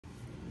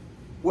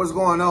What's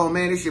going on,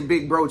 man? It's your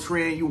big bro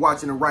Trend. You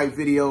watching the right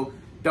video.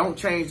 Don't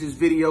change this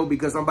video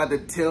because I'm about to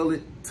tell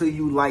it to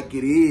you like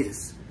it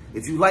is.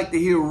 If you like to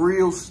hear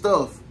real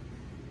stuff,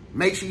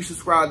 make sure you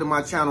subscribe to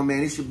my channel,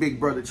 man. It's your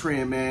big brother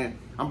Trend, man.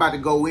 I'm about to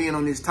go in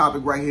on this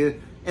topic right here.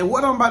 And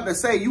what I'm about to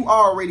say, you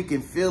already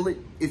can feel it.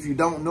 If you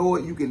don't know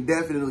it, you can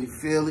definitely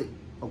feel it,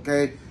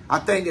 okay? I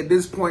think at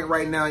this point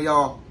right now,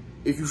 y'all,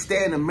 if you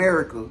stay in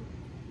America,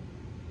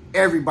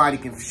 everybody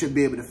should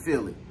be able to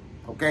feel it.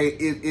 Okay,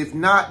 if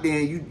not,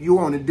 then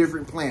you're on a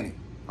different planet,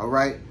 all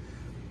right?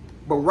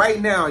 But right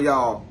now,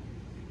 y'all,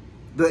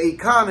 the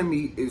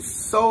economy is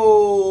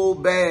so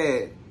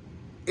bad.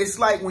 It's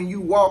like when you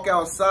walk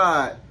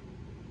outside,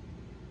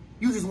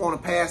 you just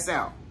want to pass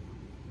out.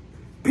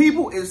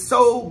 People is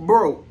so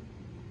broke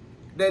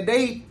that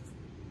they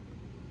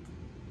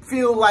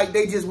feel like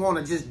they just want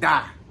to just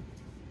die.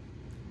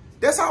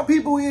 That's how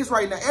people is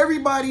right now.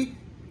 Everybody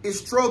is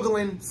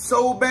struggling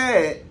so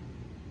bad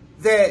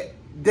that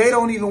they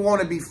don't even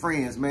want to be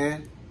friends,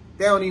 man.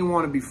 They don't even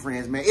want to be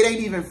friends, man. It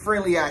ain't even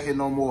friendly out here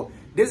no more.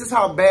 This is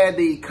how bad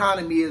the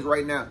economy is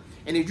right now.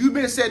 And if you've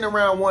been sitting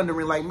around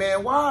wondering, like,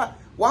 man, why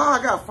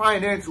I got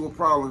financial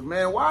problems,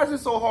 man? Why is it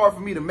so hard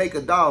for me to make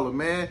 $1,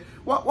 man?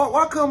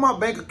 Why come my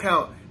bank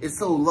account is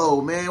so low,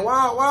 man?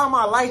 Why am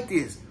I like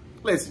this?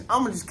 Listen,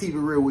 I'm going to just keep it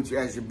real with you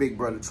as your big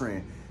brother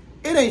Trend.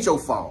 It ain't your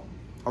fault,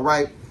 all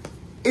right?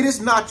 It is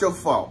not your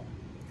fault.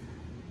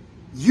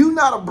 You're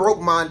not a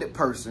broke-minded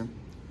person.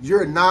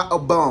 You're not a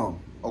bum,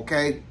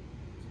 okay?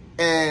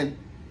 And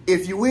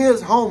if you is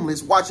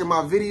homeless watching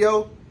my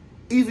video,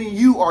 even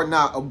you are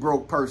not a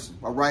broke person,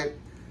 all right?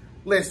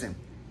 Listen,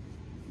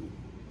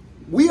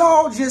 we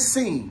all just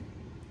seen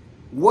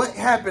what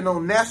happened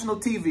on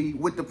national TV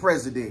with the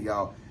president,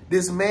 y'all.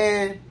 This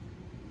man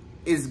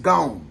is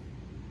gone.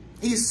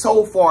 He's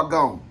so far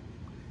gone.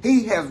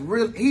 He has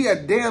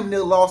damn near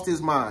lost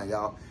his mind,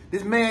 y'all.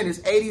 This man is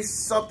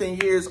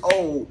 80-something years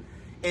old,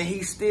 and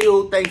he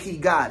still think he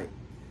got it.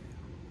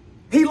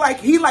 You know,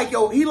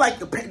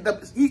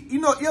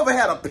 you ever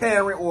had a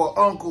parent or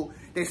uncle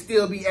that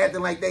still be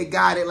acting like they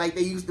got it, like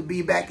they used to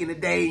be back in the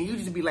day, and you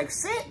just be like,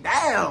 sit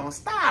down,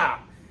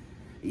 stop.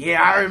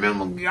 Yeah, I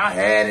remember I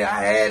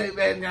had it,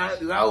 man.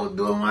 I was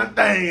doing my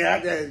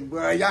thing.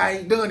 Bro, y'all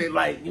ain't doing it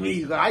like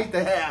me. I used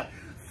to have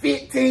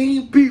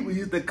 15 people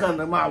used to come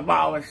to my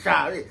barber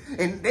shop,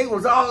 and they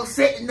was all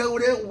sitting over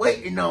there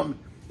waiting on me.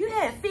 You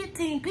had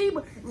 15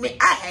 people? Man,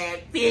 I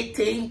had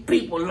 15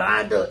 people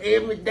lined up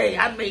every day.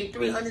 I made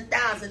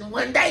 $300,000 in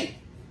one day.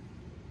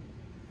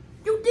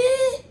 You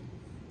did?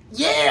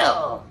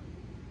 Yeah.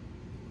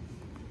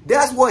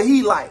 That's what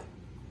he like.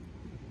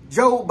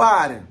 Joe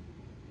Biden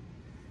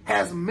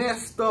has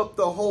messed up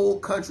the whole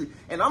country.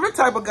 And I'm the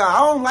type of guy, I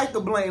don't like to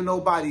blame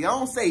nobody. I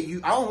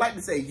don't like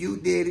to say you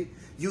did it,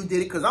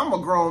 because I'm a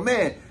grown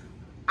man.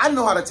 I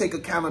know how to take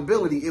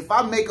accountability. If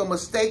I make a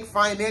mistake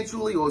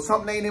financially or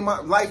something ain't in my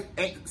life,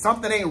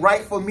 something ain't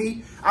right for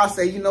me, I'll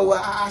say, you know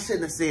what, I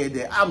shouldn't have said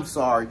that. I'm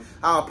sorry.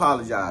 I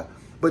apologize.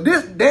 But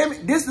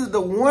this is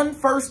the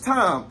first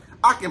time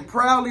I can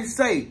proudly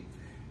say,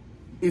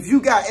 if you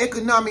got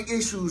economic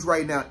issues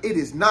right now, it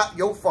is not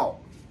your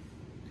fault.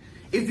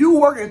 If you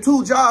working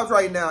 2 jobs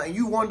right now and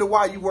you wonder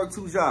why you work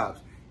 2 jobs,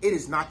 it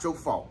is not your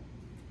fault.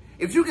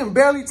 If you can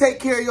barely take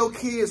care of your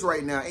kids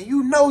right now and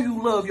you know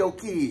you love your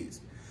kids,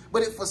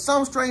 but for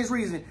some strange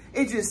reason,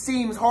 it just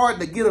seems hard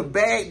to get a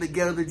bag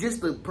together just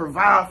to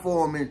provide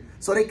for them and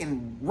so they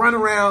can run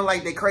around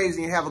like they're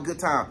crazy and have a good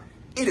time.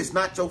 It is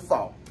not your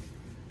fault.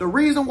 The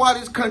reason why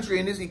this country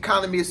and this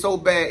economy is so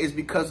bad is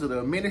because of the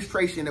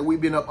administration that we've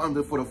been up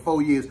under for the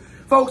 4 years.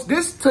 Folks,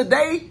 this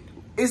today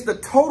is the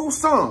total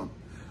sum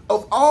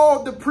of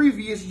all the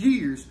previous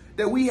years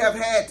that we have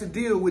had to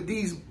deal with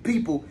these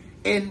people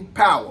in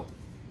power.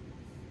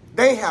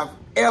 They have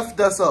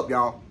effed us up,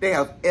 y'all. They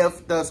have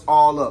effed us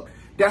all up.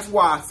 That's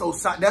why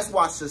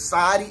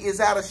society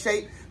is out of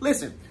shape.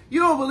 Listen,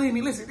 you don't believe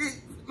me? Listen,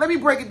 let me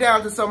break it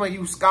down to some of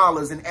you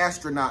scholars and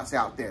astronauts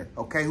out there,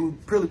 okay, who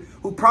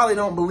probably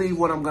don't believe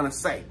what I'm gonna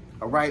say,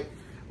 all right?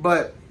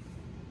 But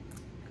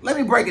let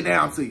me break it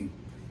down to you.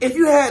 If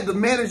you had the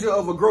manager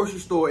of a grocery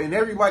store and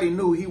everybody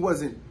knew he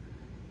wasn't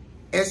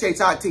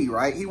SHIT,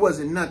 right? He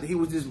wasn't nothing. He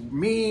was this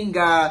mean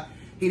guy.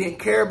 He didn't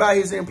care about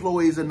his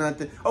employees or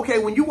nothing. Okay,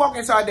 when you walk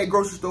inside that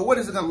grocery store, what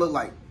is it gonna look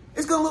like?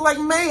 It's gonna look like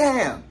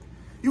mayhem.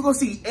 You're going to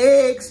see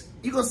eggs.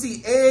 You're going to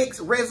see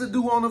eggs,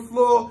 residue on the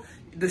floor.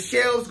 The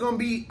shelves going to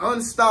be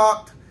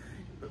unstocked.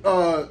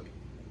 You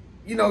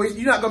know,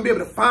 you're not going to be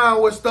able to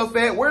find where stuff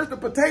at. Where's the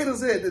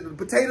potatoes at? The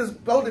potatoes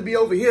supposed to be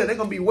over here. They're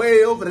going to be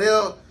way over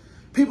there.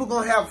 People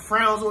going to have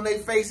frowns on their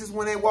faces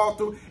when they walk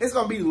through. It's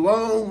going to be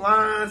long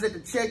lines at the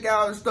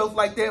checkout and stuff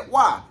like that.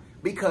 Why?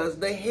 Because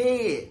the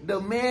head,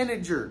 the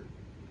manager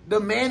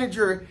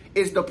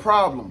is the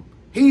problem.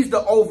 He's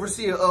the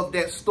overseer of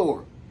that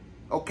store.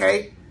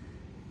 Okay?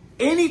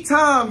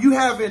 Anytime you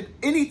have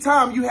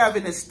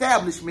an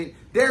establishment,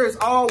 there is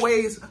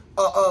always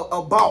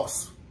a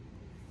boss.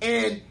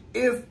 And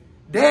if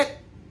that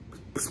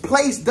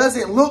place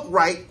doesn't look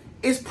right,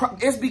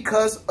 it's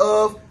because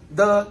of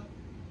the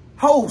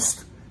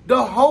host.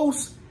 The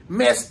host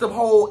messed the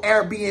whole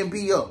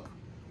Airbnb up.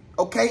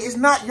 Okay, it's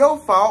not your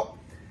fault.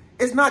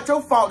 It's not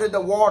your fault that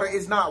the water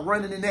is not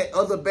running in that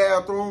other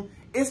bathroom.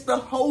 It's the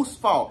host's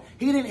fault.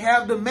 He didn't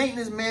have the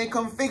maintenance man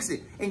come fix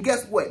it. And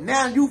guess what?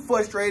 Now you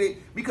frustrated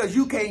because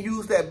you can't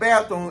use that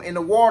bathroom and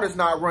the water's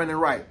not running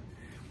right.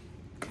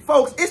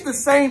 Folks, it's the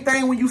same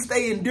thing when you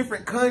stay in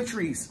different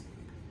countries.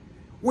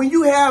 When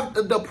you have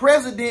the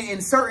president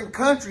in certain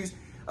countries,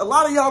 a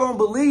lot of y'all don't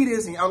believe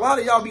this, and a lot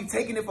of y'all be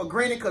taking it for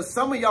granted because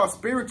some of y'all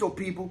spiritual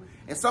people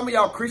and some of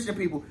y'all Christian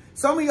people,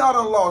 some of y'all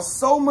done lost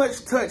so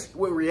much touch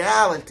with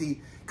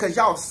reality because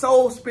y'all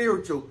so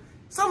spiritual.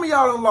 Some of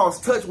y'all done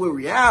lost touch with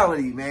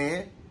reality,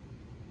 man.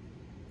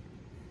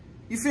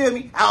 You feel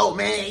me? Oh,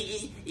 man,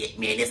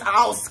 man, it's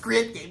all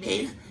scripted,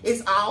 man.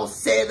 It's all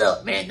set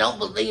up, man. Don't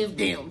believe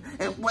them.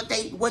 And what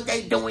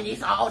they doing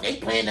is all, they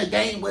playing a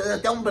game with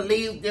us. Don't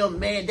believe them,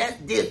 man. That's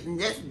this and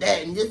that's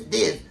that and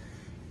this.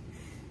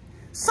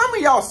 Some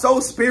of y'all so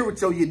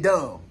spiritual, you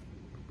dumb.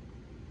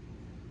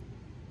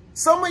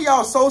 Some of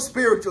y'all so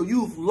spiritual,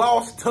 you've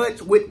lost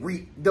touch with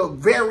the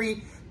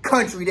very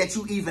country that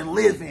you even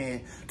live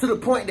in, to the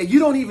point that you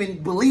don't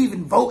even believe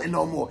in voting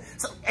no more.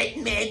 So,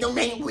 hey, man, them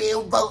ain't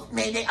real votes,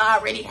 man. They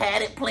already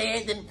had it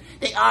planned and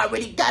they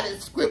already got it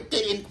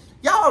scripted. And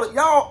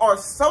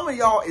some of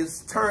y'all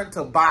is turned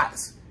to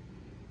bots.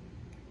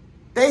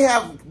 They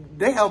have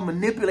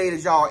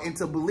manipulated y'all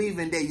into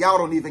believing that y'all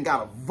don't even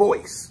got a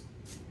voice.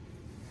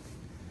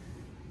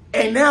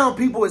 And now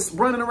people is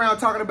running around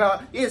talking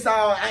about it's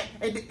all,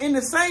 and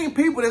the same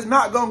people that's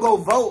not gonna go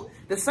vote,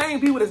 the same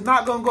people that's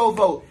not gonna go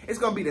vote, it's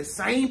gonna be the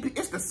same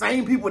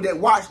people that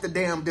watched the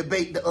damn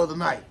debate the other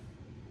night.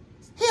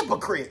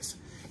 Hypocrites.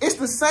 It's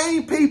the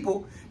same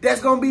people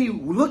that's gonna be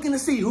looking to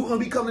see who's gonna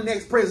become the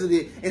next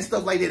president and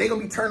stuff like that. They're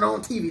gonna be turning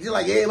on TV just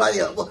like everybody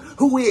else. Well,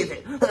 who is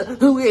it?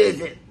 Who is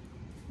it?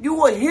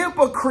 You a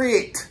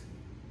hypocrite.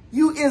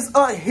 You is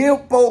a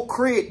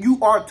hypocrite. You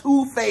are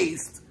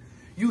two-faced.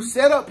 You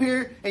sit up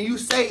here and you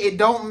say it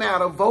don't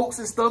matter. Votes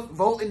and stuff,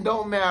 voting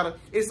don't matter.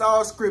 It's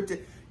all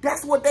scripted.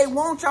 That's what they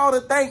want y'all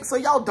to think, so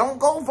y'all don't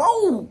go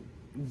vote.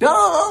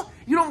 Duh.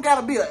 You don't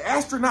got to be an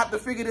astronaut to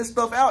figure this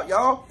stuff out,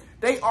 y'all.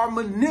 They are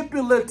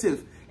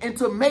manipulative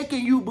into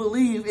making you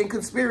believe in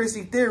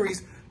conspiracy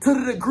theories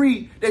to the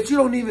degree that you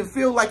don't even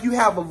feel like you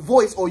have a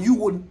voice or you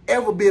would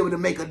ever be able to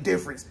make a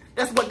difference.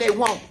 That's what they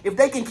want. If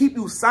they can keep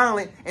you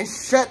silent and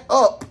shut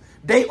up,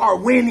 they are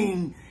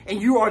winning. And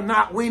you are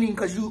not winning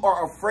because you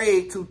are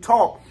afraid to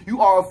talk.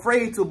 You are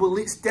afraid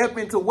to step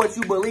into what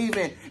you believe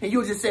in. And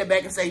you'll just sit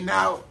back and say,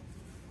 no,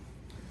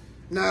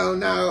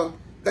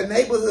 the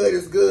neighborhood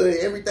is good.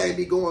 Everything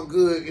be going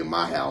good in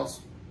my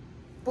house.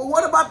 But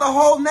what about the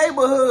whole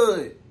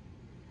neighborhood?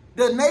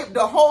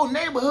 The whole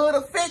neighborhood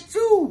affects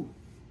you.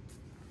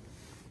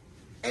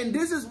 And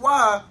this is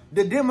why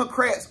the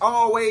Democrats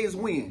always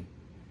win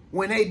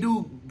when they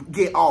do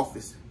get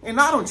office. And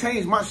I don't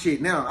change my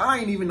shit now. I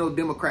ain't even no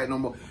Democrat no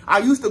more. I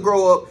used to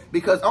grow up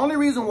because the only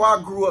reason why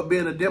I grew up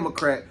being a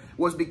Democrat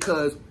was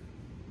because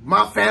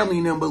my family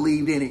and them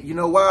believed in it. You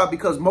know why?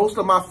 Because most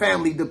of my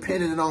family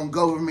depended on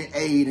government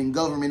aid and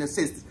government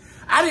assistance.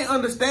 I didn't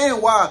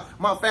understand why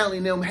my family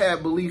and them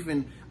had belief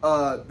in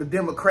the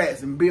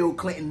Democrats and Bill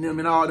Clinton and them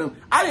and all them.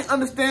 I didn't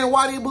understand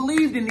why they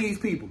believed in these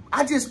people.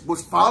 I just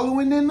was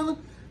following in the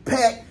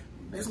pack.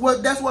 That's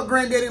what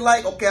granddaddy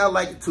like. Okay, I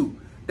like it too.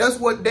 That's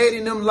what daddy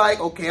and them like.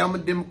 Okay, I'm a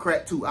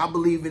Democrat too. I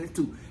believe in it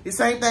too. The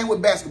same thing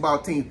with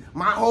basketball team.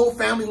 My whole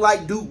family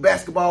like Duke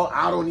basketball.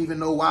 I don't even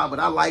know why, but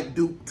I like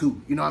Duke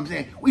too. You know what I'm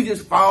saying? We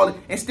just followed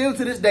it. And still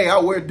to this day, I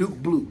wear Duke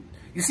blue.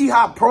 You see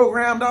how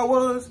programmed I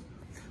was?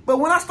 But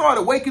when I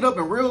started waking up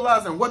and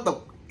realizing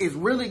what is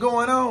really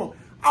going on,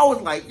 I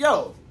was like,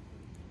 yo.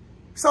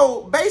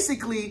 So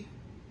basically,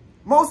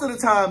 most of the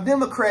time,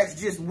 Democrats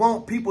just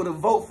want people to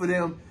vote for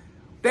them.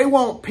 They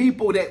want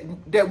people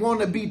that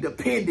want to be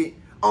dependent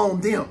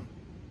on them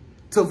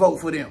to vote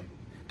for them.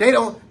 They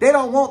don't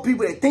want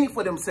people that think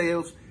for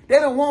themselves. They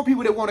don't want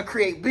people that want to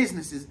create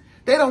businesses.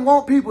 They don't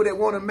want people that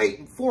want to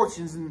make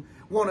fortunes and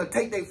want to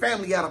take their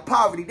family out of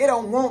poverty. They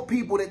don't want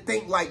people that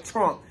think like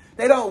Trump.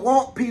 They don't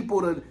want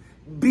people to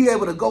be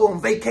able to go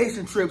on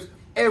vacation trips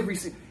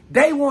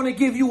they want to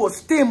give you a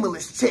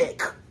stimulus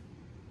check.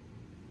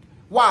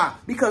 Why?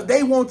 Because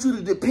they want you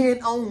to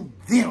depend on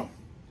them.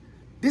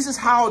 This is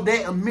how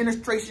that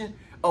administration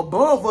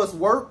above us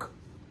work.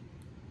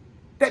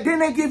 Then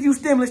they give you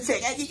stimulus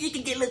check. You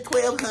can get a little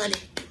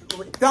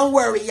 $1,200. Don't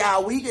worry,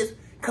 y'all. We just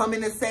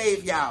coming to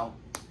save y'all.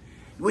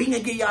 We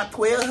can give y'all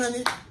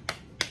 $1,200.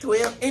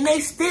 And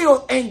they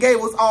still ain't gave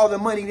us all the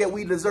money that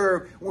we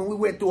deserve when we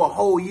went through a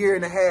whole year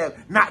and a half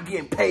not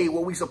getting paid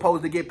what we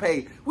supposed to get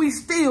paid. We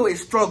still is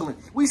struggling.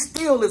 We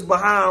still is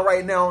behind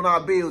right now on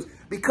our bills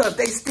because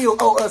they still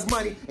owe us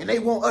money and they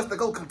want us to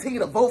go continue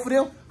to vote for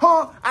them.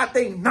 Huh? I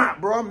think not,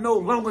 bro. I'm no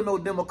longer no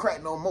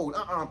Democrat no more.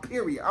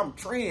 Period. I'm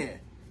trend.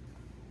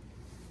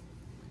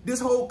 This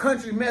whole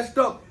country messed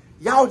up.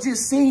 Y'all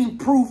just seen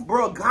proof,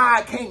 bro.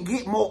 God can't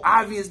get more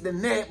obvious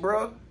than that,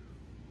 bro.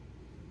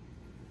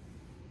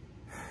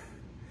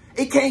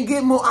 It can't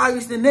get more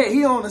obvious than that.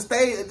 He on the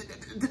stage.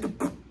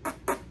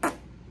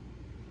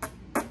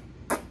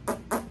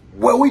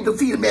 well, we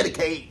defeated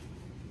Medicaid.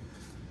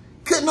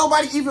 Couldn't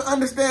nobody even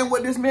understand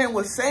what this man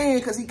was saying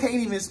because he can't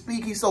even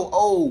speak. He's so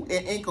old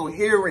and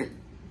incoherent.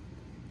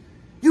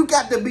 You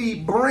got to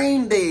be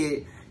brain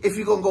dead if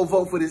you're going to go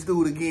vote for this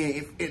dude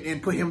again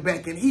and put him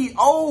back in. He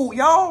old,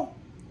 y'all.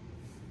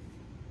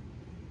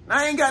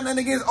 I ain't got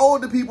nothing against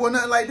older people or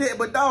nothing like that.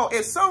 But, dog,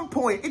 at some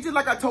point, it's just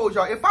like I told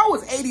y'all. If I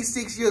was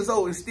 86 years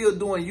old and still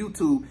doing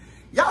YouTube,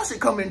 y'all should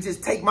come and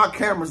just take my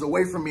cameras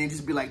away from me and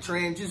just be like,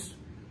 Tran, just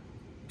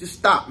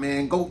stop,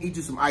 man. Go eat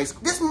you some ice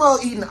cream. This mug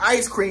eating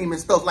ice cream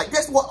and stuff. Like,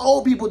 that's what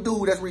old people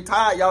do that's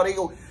retired, y'all.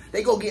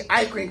 They go get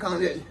ice cream. Come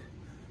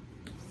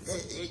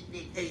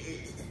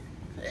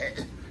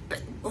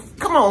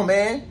on,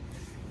 man.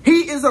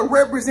 He is a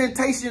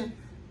representation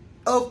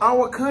of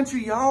our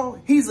country, y'all.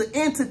 He's an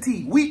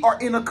entity. We are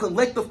in a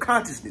collective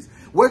consciousness.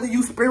 Whether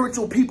you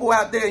spiritual people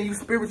out there and you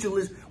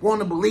spiritualists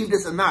want to believe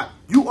this or not,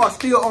 you are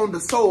still on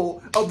the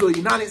soul of the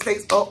United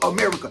States of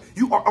America.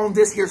 You are on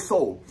this here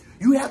soul.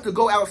 You have to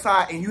go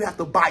outside and you have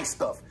to buy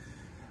stuff,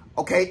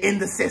 okay, in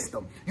the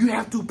system. You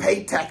have to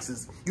pay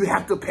taxes. You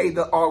have to pay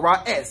the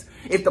RIS.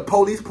 If the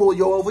police pull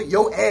you over,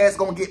 your ass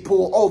gonna get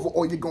pulled over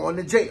or you're going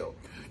to jail.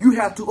 You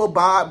have to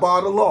abide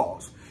by the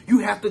laws. You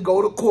have to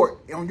go to court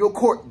on your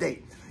court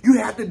date. You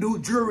have to do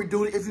jury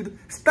duty. If you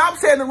stop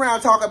sitting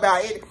around talking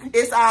about it,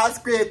 it's all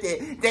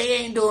scripted. They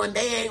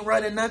ain't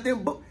running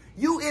nothing. But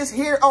you is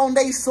here on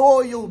their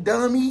soil,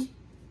 dummy.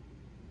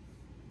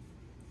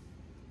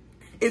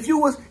 If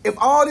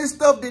all this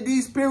stuff that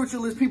these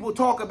spiritualist people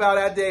talk about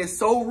out there is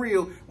so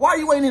real, why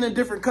you ain't in a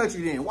different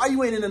country then? Why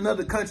you ain't in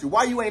another country?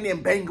 Why you ain't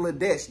in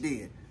Bangladesh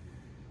then?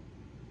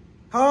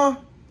 Huh?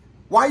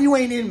 Why you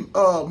ain't in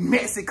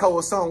Mexico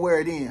or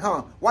somewhere then?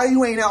 Huh? Why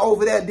you ain't out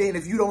over there then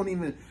if you don't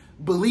even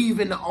believe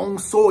in the own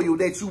soil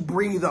that you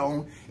breathe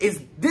on?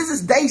 This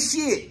is they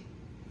shit.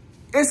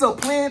 It's a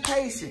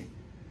plantation.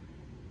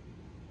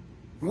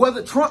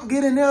 Whether Trump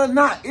get in there or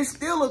not, it's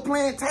still a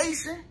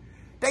plantation.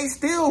 They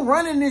still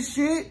running this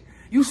shit.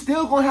 You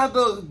still gonna have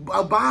to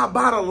abide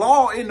by the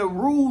law and the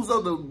rules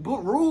of the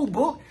rule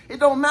book. It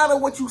don't matter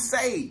what you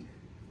say.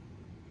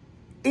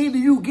 Either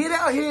you get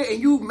out here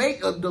and you make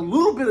the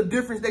little bit of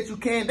difference that you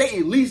can, they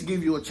at least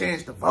give you a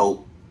chance to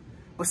vote.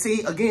 But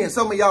see, again,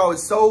 some of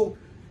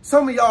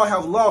y'all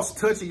have lost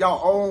touch of y'all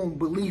own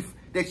belief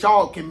that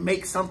y'all can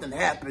make something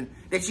happen,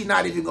 that you're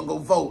not even gonna go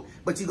vote,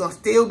 but you're gonna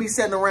still be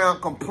sitting around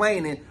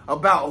complaining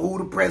about who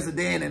the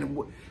president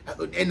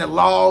and the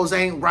laws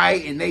ain't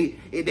right and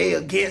they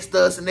against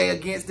us and they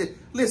against it.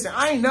 Listen,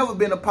 I ain't never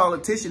been a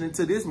politician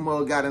until this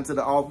mug got into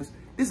the office.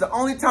 This is the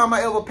only time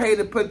I ever paid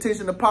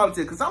attention to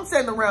politics because I'm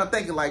sitting around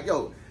thinking like,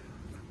 yo,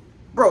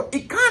 bro,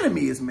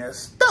 economy is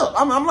messed up.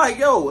 I'm like,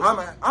 yo,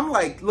 I'm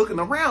like looking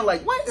around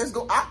like, what is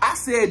going on? I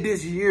said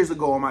this years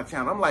ago on my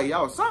channel. I'm like,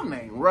 y'all, something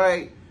ain't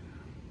right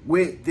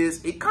with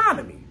this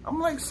economy. I'm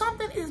like,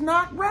 something is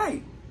not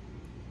right.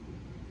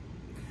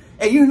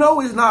 And you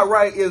know it's not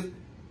right if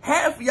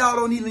half of y'all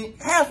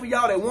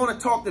that want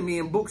to talk to me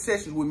and book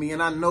sessions with me,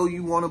 and I know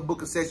you want to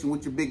book a session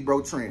with your big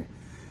bro Trent.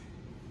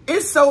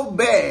 It's so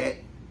bad,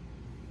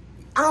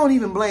 I don't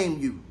even blame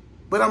you.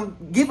 But I'm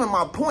giving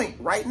my point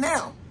right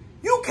now.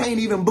 You can't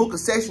even book a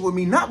session with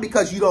me, not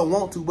because you don't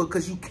want to, but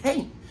because you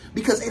can't.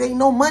 Because it ain't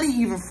no money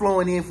even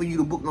flowing in for you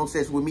to book no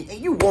session with me.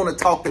 And you want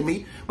to talk to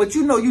me, but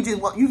you know you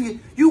just want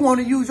you want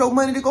to use your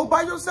money to go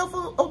buy yourself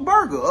a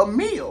burger, a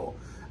meal,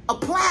 a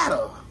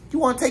platter. You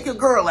want to take your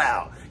girl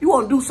out. You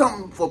want to do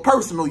something for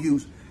personal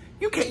use.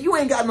 You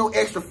ain't got no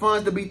extra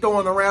funds to be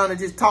throwing around and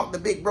just talk to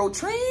big bro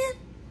Trent.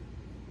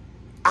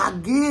 I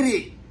get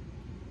it.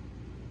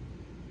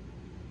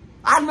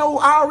 I know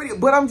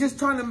but I'm just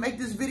trying to make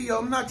this video.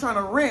 I'm not trying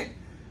to rant.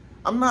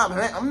 I'm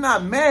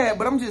not mad,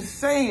 but I'm just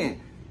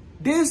saying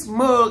this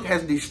mug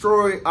has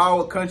destroyed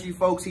our country,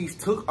 folks. He's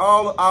took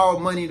all of our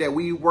money that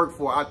we work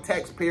for, our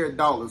taxpayer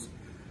dollars,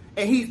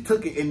 and he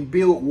took it and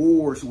built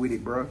wars with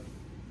it, bro.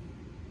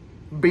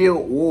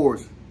 Build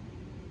wars.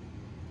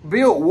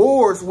 Build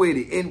wars with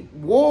it. And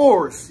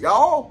wars,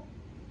 y'all.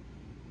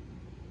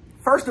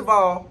 First of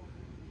all,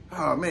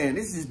 oh man,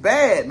 this is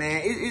bad,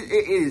 man.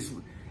 It is.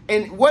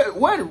 And what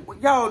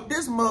y'all,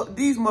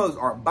 these mugs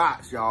are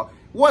bots, y'all.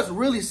 What's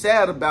really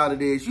sad about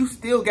it is you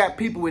still got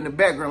people in the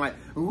background like,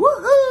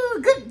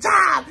 woohoo, good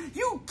job.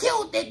 You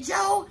killed it,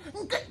 Joe.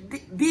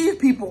 These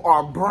people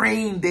are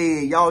brain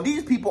dead, y'all.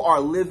 These people are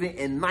living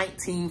in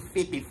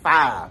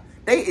 1955.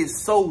 They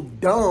is so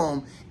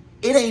dumb.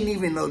 It ain't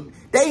even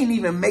they ain't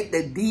even make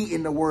the D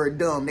in the word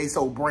dumb. They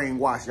so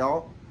brainwashed,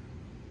 y'all.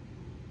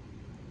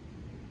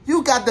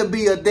 You got to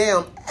be a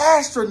damn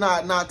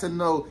astronaut not to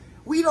know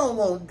we don't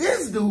want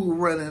this dude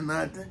running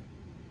nothing.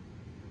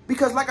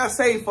 Because like I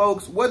say,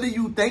 folks, whether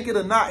you think it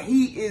or not,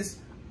 he is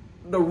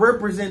the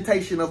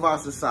representation of our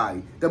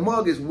society. The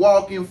mug is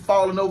walking,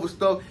 falling over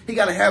stuff. He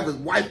got to have his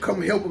wife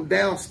come help him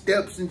down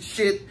steps and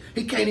shit.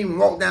 He can't even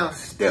walk down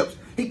steps.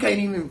 He can't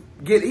even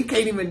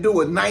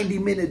do a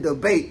 90-minute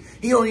debate.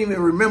 He don't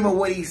even remember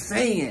what he's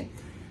saying.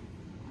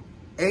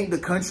 Ain't the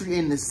country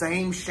in the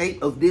same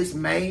shape of this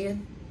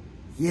man?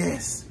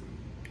 Yes.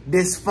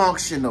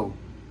 Dysfunctional.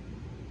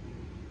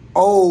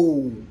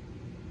 Old.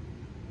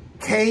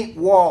 can't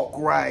walk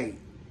right.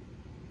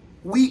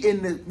 We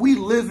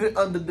living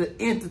under the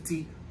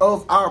entity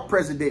of our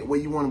president,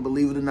 whether you want to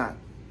believe it or not.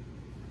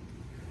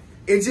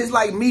 It's just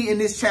like me in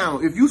this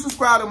channel. If you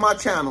subscribe to my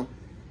channel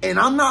and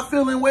I'm not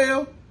feeling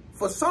well,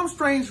 for some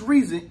strange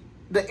reason,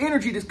 the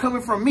energy that's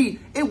coming from me,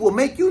 it will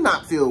make you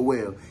not feel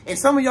well. And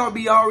some of y'all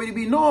already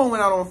be knowing when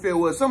I don't feel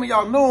well. Some of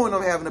y'all know when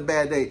I'm having a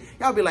bad day.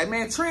 Y'all be like,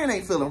 man, Trent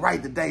ain't feeling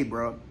right today,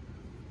 bro.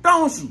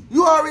 Don't you?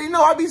 You already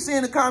know. I be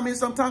seeing the comments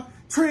sometimes.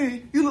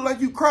 Trent, you look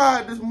like you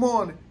cried this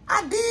morning.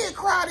 I did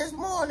cry this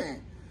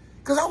morning.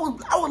 Because I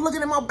was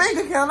looking at my bank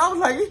account. And I was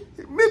like,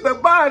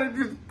 Mr. Biden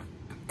just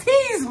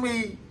teased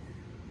me.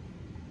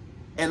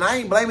 And I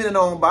ain't blaming it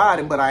on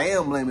Biden, but I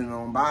am blaming it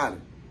on Biden.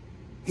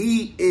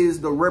 He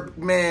is the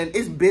man.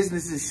 His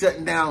business is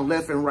shutting down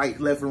left and right,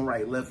 left and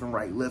right, left and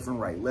right, left and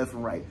right, left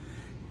and right.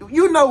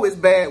 You know it's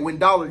bad when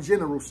Dollar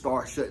Generals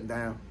start shutting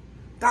down.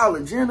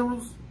 Dollar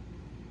Generals.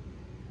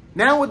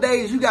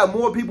 Nowadays, you got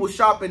more people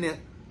shopping at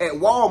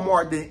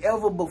Walmart than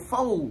ever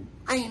before.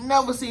 I ain't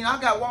never seen, I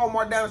got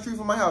Walmart down the street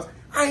from my house.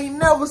 I ain't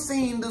never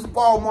seen this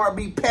Walmart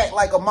be packed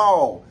like a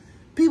mall.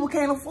 People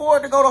can't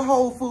afford to go to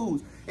Whole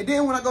Foods. And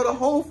then when I go to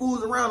Whole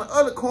Foods around the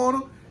other corner,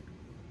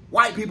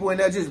 white people in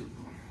there just,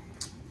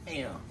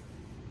 damn,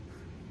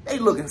 they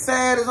looking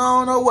sad as I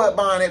don't know what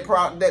buying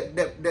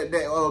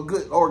that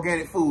good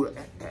organic food.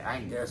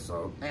 I guess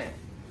so. Man.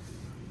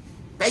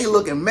 They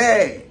looking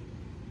mad.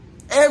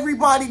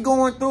 Everybody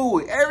going through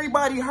it.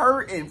 Everybody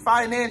hurting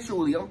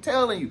financially. I'm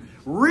telling you,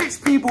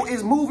 rich people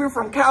is moving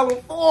from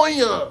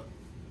California.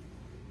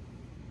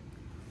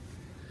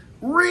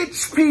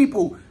 Rich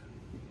people,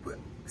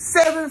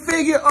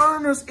 7-figure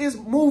earners is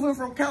moving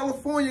from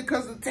California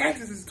because the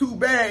taxes is too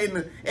bad and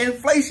the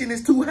inflation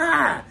is too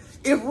high.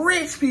 If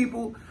rich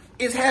people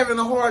is having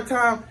a hard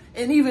time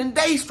and even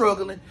they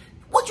struggling,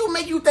 what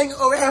make you think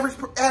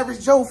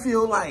average Joe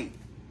feel like?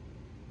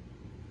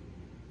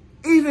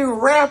 Even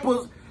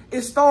rappers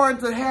is starting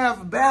to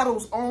have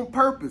battles on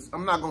purpose.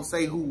 I'm not going to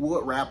say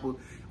what rapper.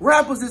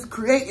 Rappers is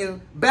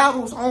creating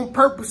battles on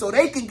purpose so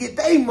they can get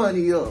their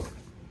money up.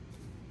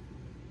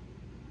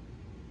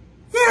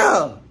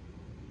 Yeah.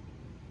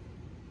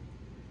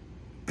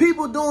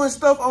 People doing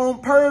stuff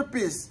on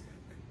purpose.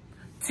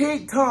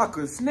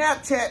 TikTokers,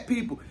 Snapchat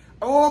people,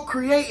 all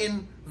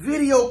creating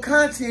video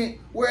content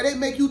where they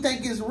make you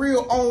think it's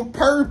real on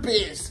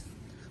purpose.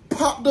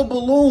 Pop the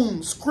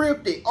balloon,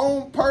 scripted,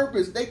 on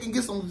purpose. They can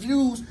get some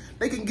views,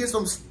 they can get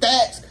some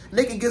stats,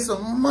 they can get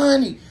some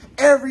money.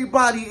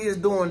 Everybody is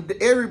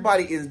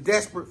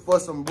desperate for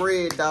some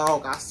bread,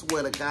 dog. I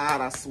swear to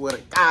God, I swear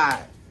to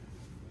God.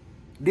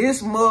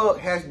 This mug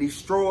has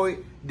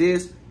destroyed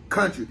this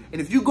country. And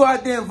if you go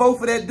out there and vote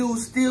for that dude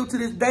still to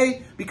this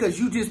day because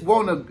you just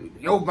want to,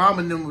 Obama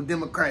and them were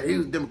Democrat, he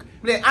was Democrat.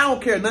 Man, I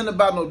don't care nothing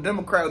about no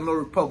Democrat or no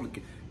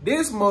Republican.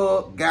 This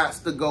mug got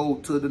to go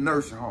to the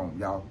nursing home,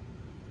 y'all.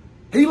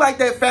 He like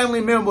that family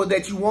member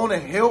that you want to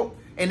help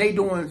and they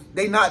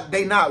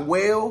not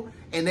well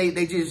and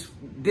they just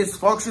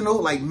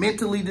dysfunctional, like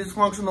mentally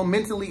dysfunctional,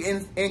 mentally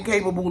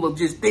incapable of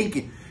just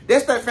thinking.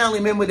 That's that family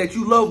member that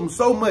you love them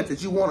so much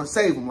that you want to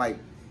save them. Like,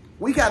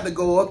 we got to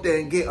go up there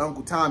and get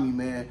Uncle Tommy,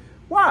 man.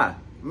 Why?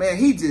 Man,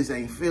 he just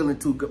ain't feeling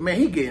too good. Man,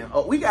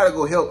 we got to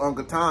go help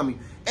Uncle Tommy.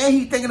 And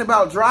he thinking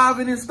about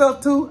driving and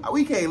stuff too.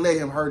 We can't let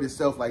him hurt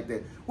himself like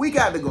that. We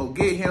got to go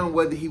get him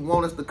whether he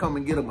want us to come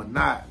and get him or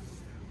not.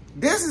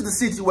 This is the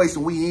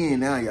situation we in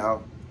now,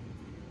 y'all.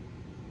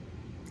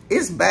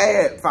 It's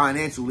bad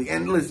financially.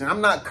 And listen, I'm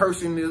not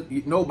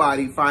cursing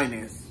nobody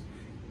finance.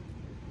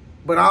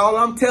 But all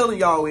I'm telling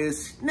y'all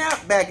is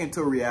snap back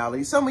into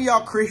reality. Some of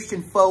y'all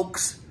Christian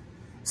folks,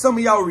 some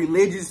of y'all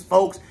religious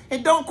folks,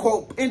 and don't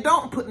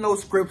put no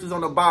scriptures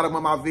on the bottom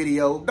of my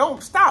video.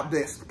 Don't stop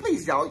this.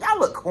 Please, y'all. Y'all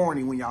look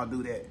corny when y'all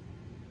do that.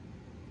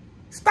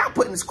 Stop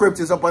putting the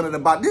scriptures up under the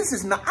bottom.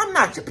 I'm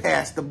not your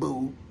pastor,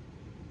 boo.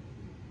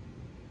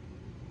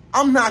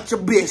 I'm not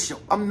your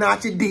bishop. I'm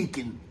not your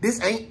deacon. This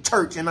ain't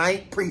church and I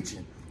ain't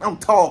preaching. I'm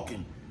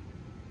talking.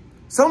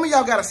 Some of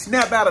y'all got to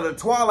snap out of the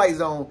twilight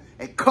zone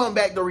and come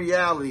back to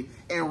reality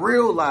and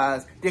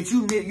realize that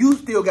you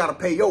still got to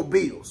pay your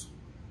bills.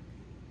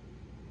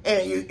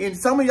 And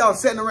some of y'all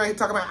sitting around here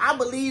talking about, I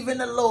believe in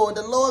the Lord.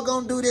 The Lord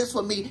gonna do this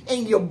for me.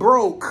 And you're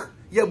broke.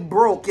 You're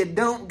broke. You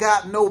don't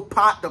got no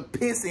pot to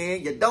piss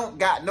in. You don't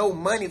got no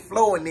money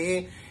flowing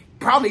in.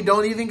 Probably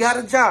don't even got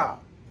a job.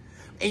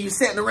 And you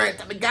sitting around,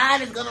 the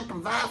God is gonna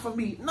provide for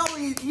me. No,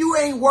 you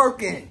ain't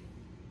working.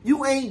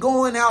 You ain't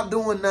going out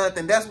doing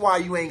nothing. That's why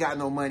you ain't got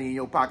no money in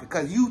your pocket.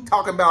 Because you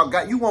talking about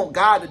God. You want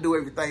God to do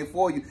everything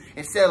for you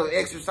instead of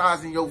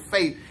exercising your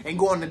faith and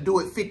going to do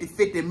it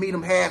 50-50 and meet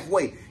them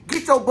halfway.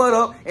 Get your butt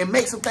up and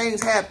make some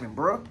things happen,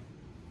 bro.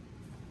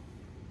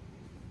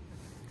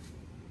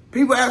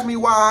 People ask me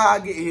why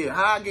I get here.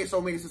 How I get so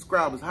many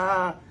subscribers.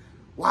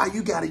 Why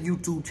you got a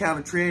YouTube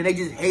channel, Trent? They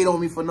just hate on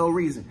me for no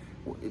reason.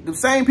 The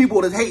same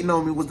people that's hating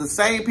on me was the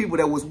same people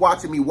that was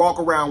watching me walk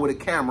around with a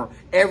camera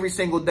every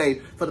single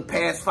day for the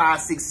past 5,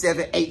 6,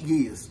 7, 8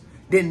 years.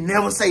 They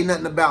never say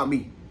nothing about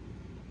me.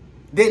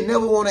 They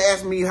never want to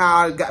ask me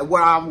how I got,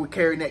 where I was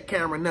carrying that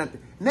camera,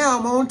 nothing. Now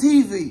I'm on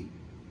TV.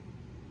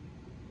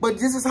 But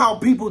this is how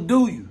people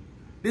do you.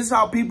 This is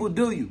how people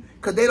do you.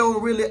 Because they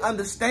don't really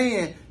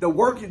understand the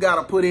work you got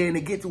to put in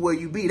to get to where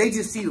you be. They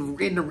just see the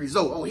end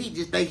result. Oh, he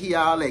just think he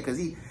all that because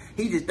he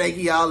just think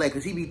he all that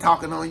because he be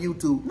talking on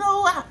YouTube.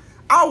 No,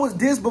 I was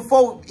this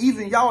before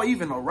even y'all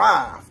even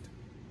arrived.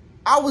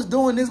 I was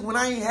doing this when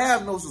I ain't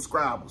have no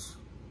subscribers.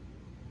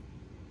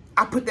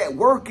 I put that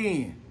work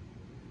in.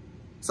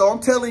 So I'm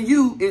telling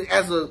you,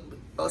 as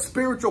a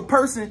spiritual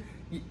person,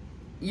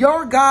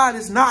 your God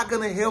is not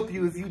going to help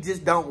you if you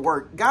just don't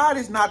work. God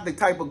is not the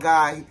type of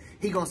guy,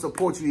 he going to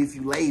support you if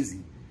you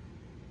lazy.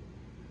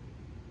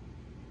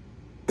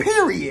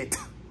 Period.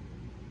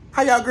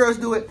 How y'all girls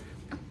do it?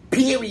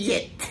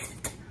 Period.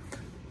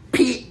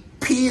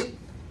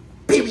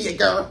 Period,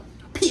 girl.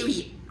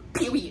 Period.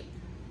 Period.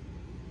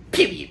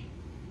 Period.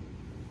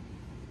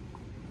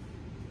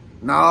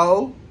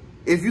 No.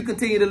 If you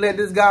continue to let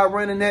this guy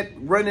run in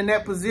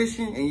that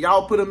position and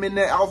y'all put him in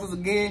that office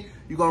again,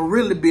 you're going to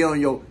really be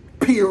on your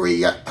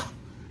period.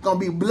 Going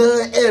to be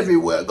blood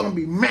everywhere. Going to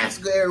be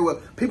massacre everywhere.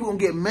 People going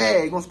to get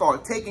mad. Going to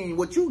start taking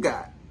what you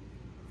got.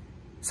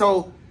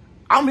 So,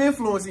 I'm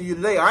influencing you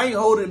today. I ain't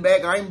holding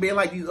back. I ain't being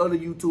like these other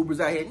YouTubers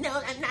out here.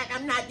 No,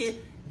 I'm not this.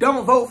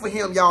 Don't vote for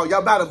him, y'all.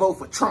 Y'all about to vote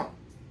for Trump.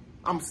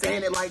 I'm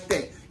saying it like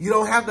that. You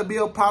don't have to be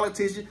a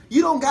politician.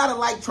 You don't gotta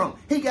like Trump.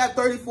 He got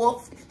 34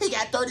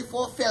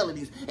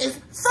 felonies. And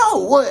so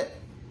what?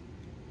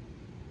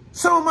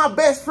 Some of my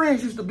best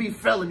friends used to be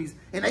felonies,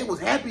 and they was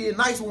happy and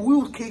nice when we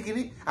was kicking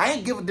it. I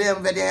ain't give a damn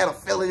if they had a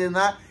felony or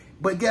not.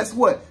 But guess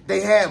what?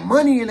 They had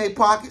money in their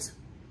pockets.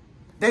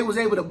 They was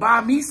able to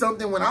buy me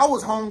something when I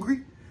was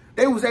hungry.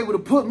 They was able to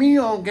put me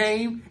on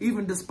game,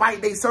 even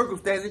despite their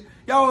circumstances.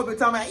 Y'all have been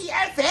talking about, he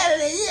had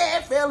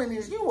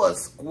felonies. You a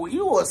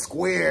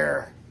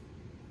square.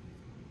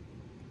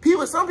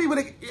 People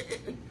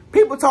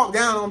talk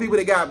down on people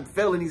that got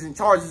felonies and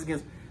charges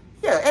against.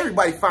 Yeah,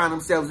 everybody find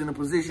themselves in a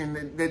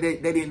position that they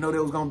didn't know they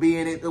was going to be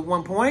in it at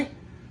one point.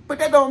 But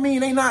that don't mean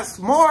they not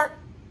smart.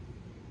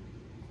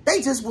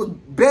 They just was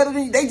better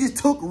than, they just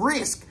took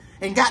risk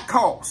and got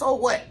caught. So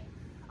what?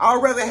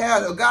 I'd rather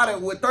have a guy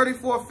with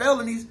 34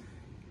 felonies.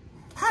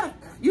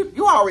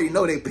 You already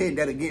know they pinned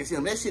that against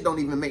him. That shit don't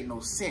even make no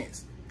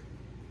sense.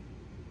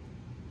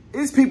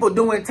 There's people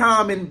doing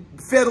time in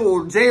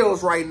federal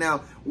jails right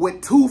now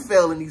with 2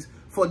 felonies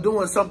for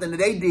doing something that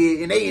they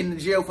did, and they in the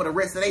jail for the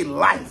rest of their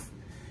life.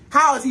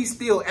 How is he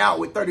still out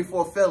with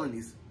 34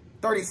 felonies?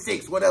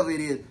 36, whatever it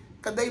is.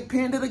 Because they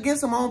pinned it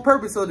against him on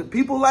purpose so that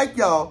people like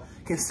y'all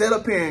can sit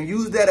up here and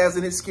use that as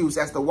an excuse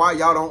as to why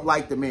y'all don't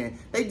like the man.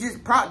 They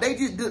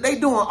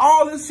doing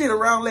all this shit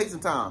around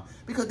Lexington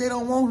because they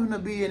don't want him to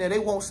be in there. They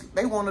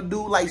want to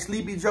do like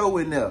Sleepy Joe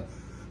in there,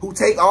 who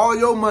take all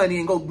your money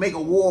and go make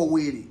a war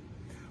with it,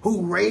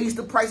 who raise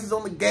the prices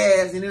on the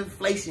gas and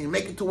inflation,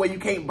 make it to where you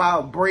can't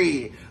buy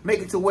bread, make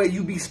it to where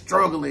you be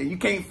struggling, you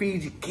can't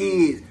feed your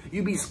kids,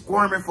 you be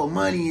squirming for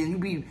money, and you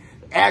be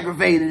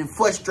aggravated and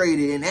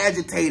frustrated and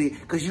agitated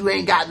because you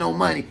ain't got no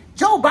money.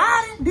 Joe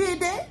Biden did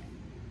that.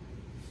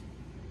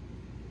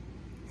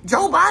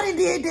 Joe Biden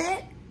did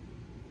that.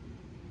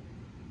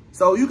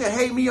 So you can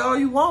hate me all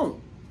you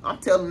want. I'm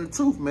telling the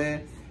truth,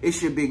 man.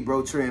 It's your big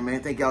bro Trend,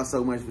 man. Thank y'all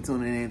so much for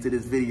tuning in to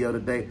this video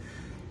today.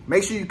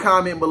 Make sure you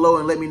comment below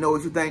and let me know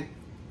what you think.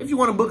 If you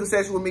want to book a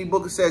session with me,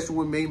 book a session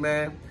with me,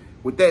 man.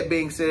 With that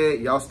being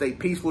said, y'all stay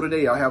peaceful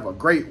today. Y'all have a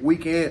great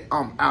weekend.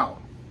 I'm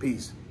out.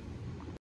 Peace.